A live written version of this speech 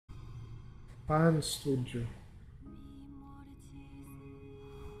Pan Studio.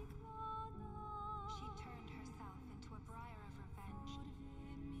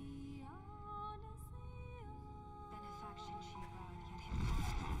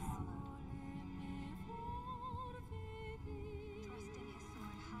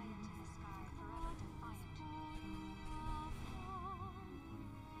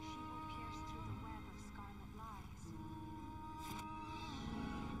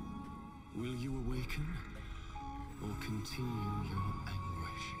 Will you awaken, or continue your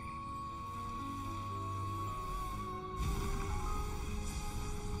anguish?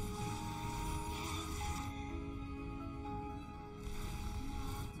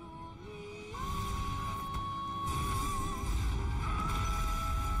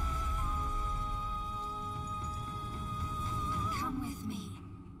 Come with me,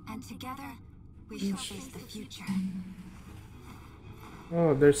 and together we shall face the future.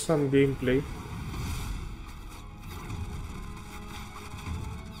 Oh, there's some gameplay.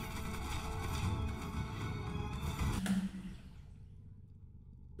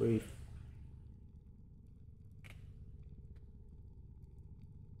 Wait.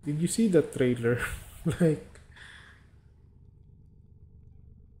 Did you see the trailer? Like,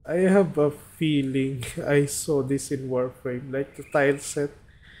 I have a feeling I saw this in Warframe, like the tile set.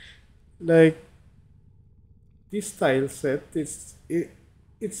 Like, this tile set,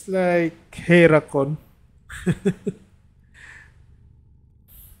 it's like Heracon.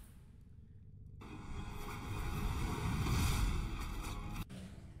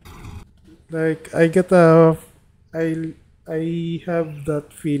 Like, I have that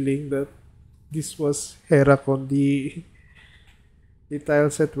feeling that this was Heracon, the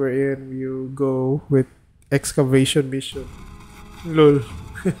tile set wherein you go with excavation mission. Lol.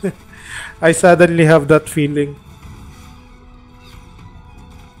 I suddenly have that feeling.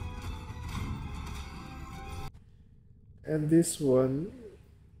 And this one,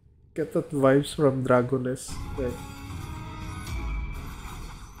 get that vibes from Dragoness. Like,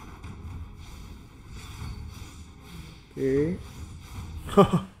 okay.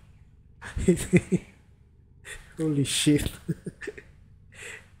 Holy shit.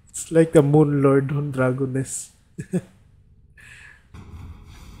 It's like the Moon Lord on Dragoness.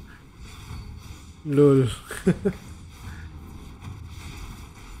 Lol.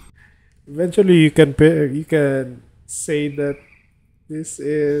 Eventually you can say that this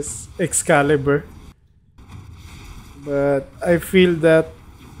is Excalibur. But I feel that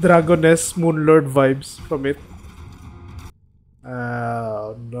Dragoness Moon Lord vibes from it.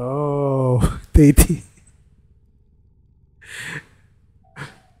 Oh no. They did.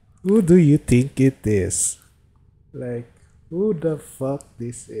 Who do you think it is? Like, who the fuck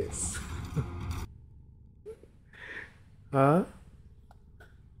this is? Huh?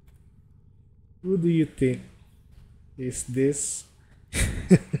 Who do you think is this?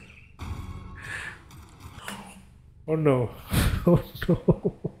 Oh no. Oh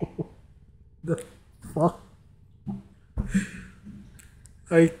no. The fuck?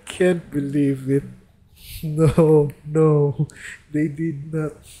 I can't believe it. No, no. They did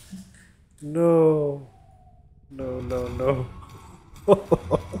not. No. No, no, no.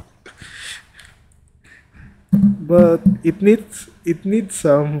 But it needs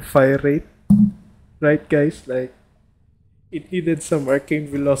some fire rate, right guys? Like, it needed some arcane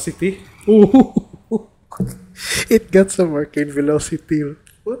velocity. Ooh. It got some arcane velocity.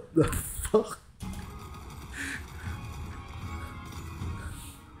 What the fuck?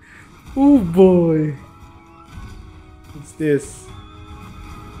 Oh boy. What's this?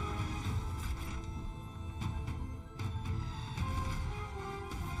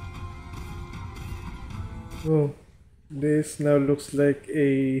 Oh, this now looks like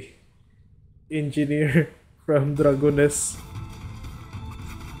a engineer from Dragoness.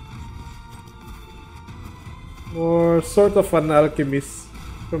 Or sort of an alchemist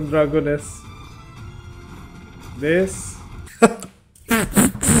from Dragoness. This.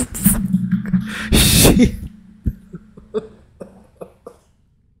 Shit.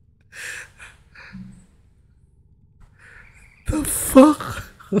 The fuck?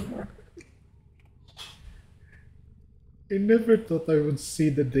 I never thought I would see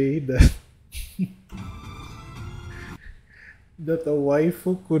the day that that a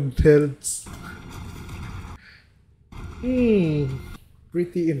waifu could help.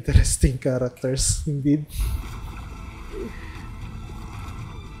 Pretty interesting characters indeed.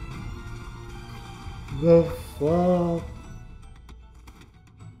 The fuck?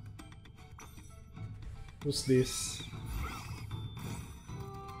 Who's this?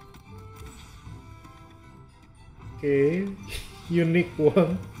 Okay, unique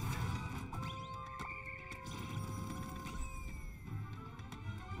one.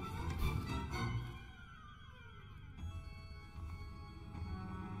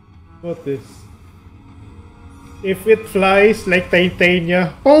 What is? If it flies like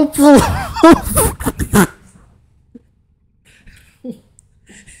Titania. Oh,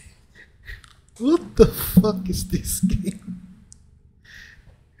 what the fuck is this game?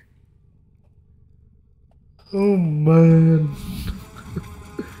 Oh man.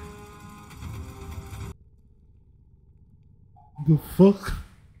 The fuck?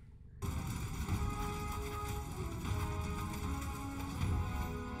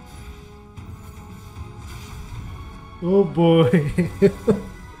 Oh boy.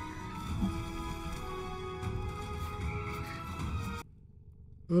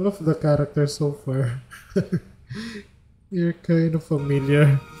 All of the characters so far. You're kind of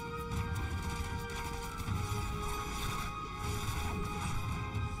familiar.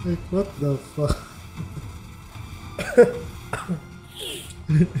 Like, what the fuck?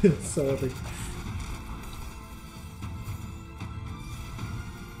 Sorry.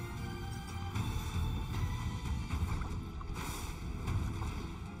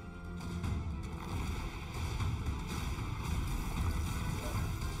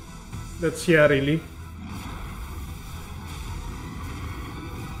 That's yeah, really.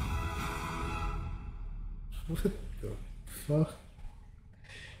 What the fuck?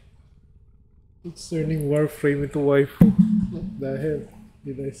 It's turning Warframe into waifu. What the hell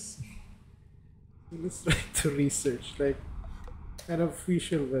did I see? Let's try to research like an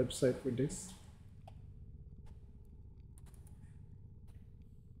official website for this.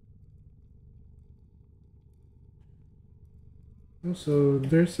 Also,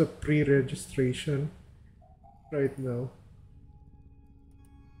 there's a pre-registration right now.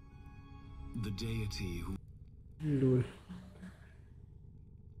 The deity who Lol.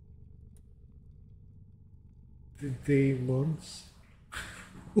 The demons.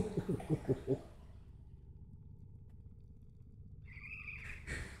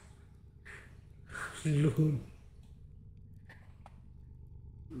 Lol.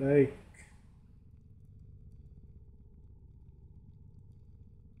 Like,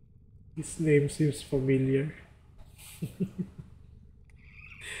 his name seems familiar.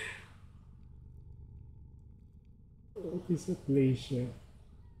 What is a glacier?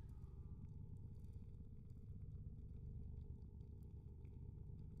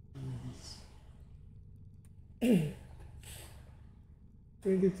 Yes.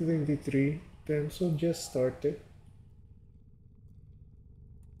 2023, Tenso just started.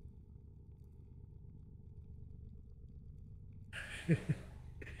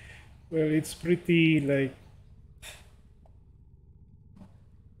 Well, it's pretty like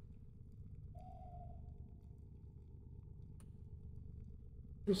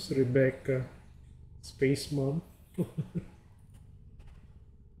who's Rebecca? Space Mom?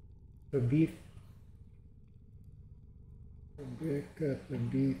 The beat. Rebecca, the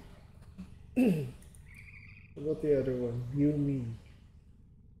beat. What about the other one? Yumi.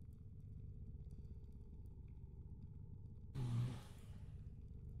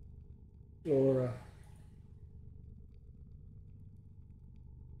 Laura.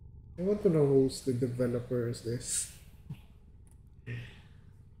 I want to know who's the developer is this.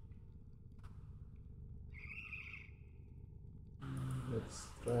 Let's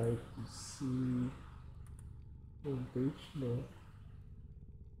try to see homepage. No.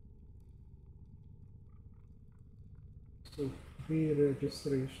 So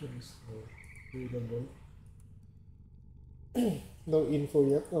pre-registration is not available. No info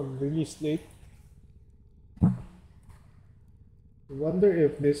yet on release date. I wonder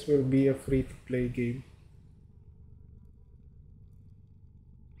if this will be a free-to-play game.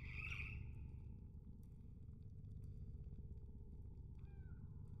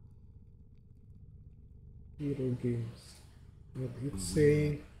 Hero games. But it's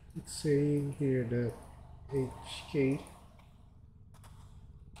saying here that HK.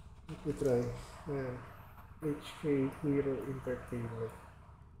 Let me try. HK Hero Entertainment.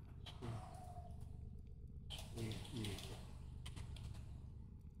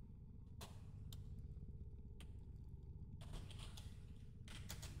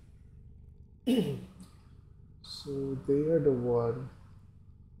 So they are the one.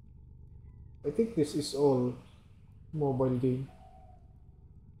 I think this is all mobile game.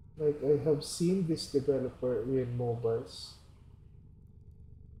 Like I have seen this developer in mobiles.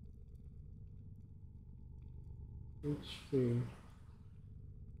 HK.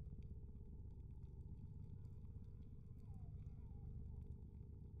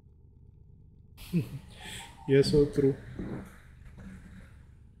 Yeah, so true.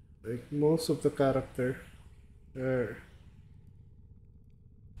 Like most of the character are,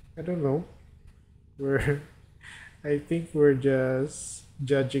 I don't know. We're I think we're just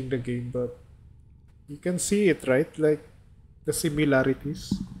judging the game, but you can see it, right? Like the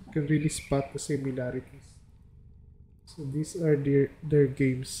similarities. You can really spot the similarities. So these are their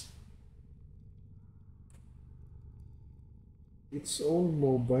games. It's all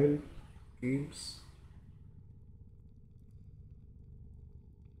mobile games.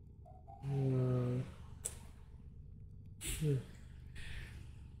 Uh,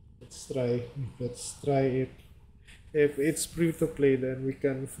 let's try. Let's try it. If it's free to play, then we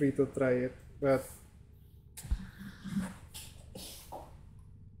can free to try it. But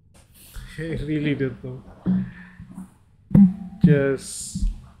I really don't know. Just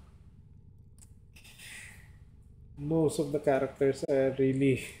most of the characters are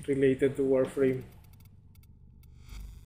really related to Warframe.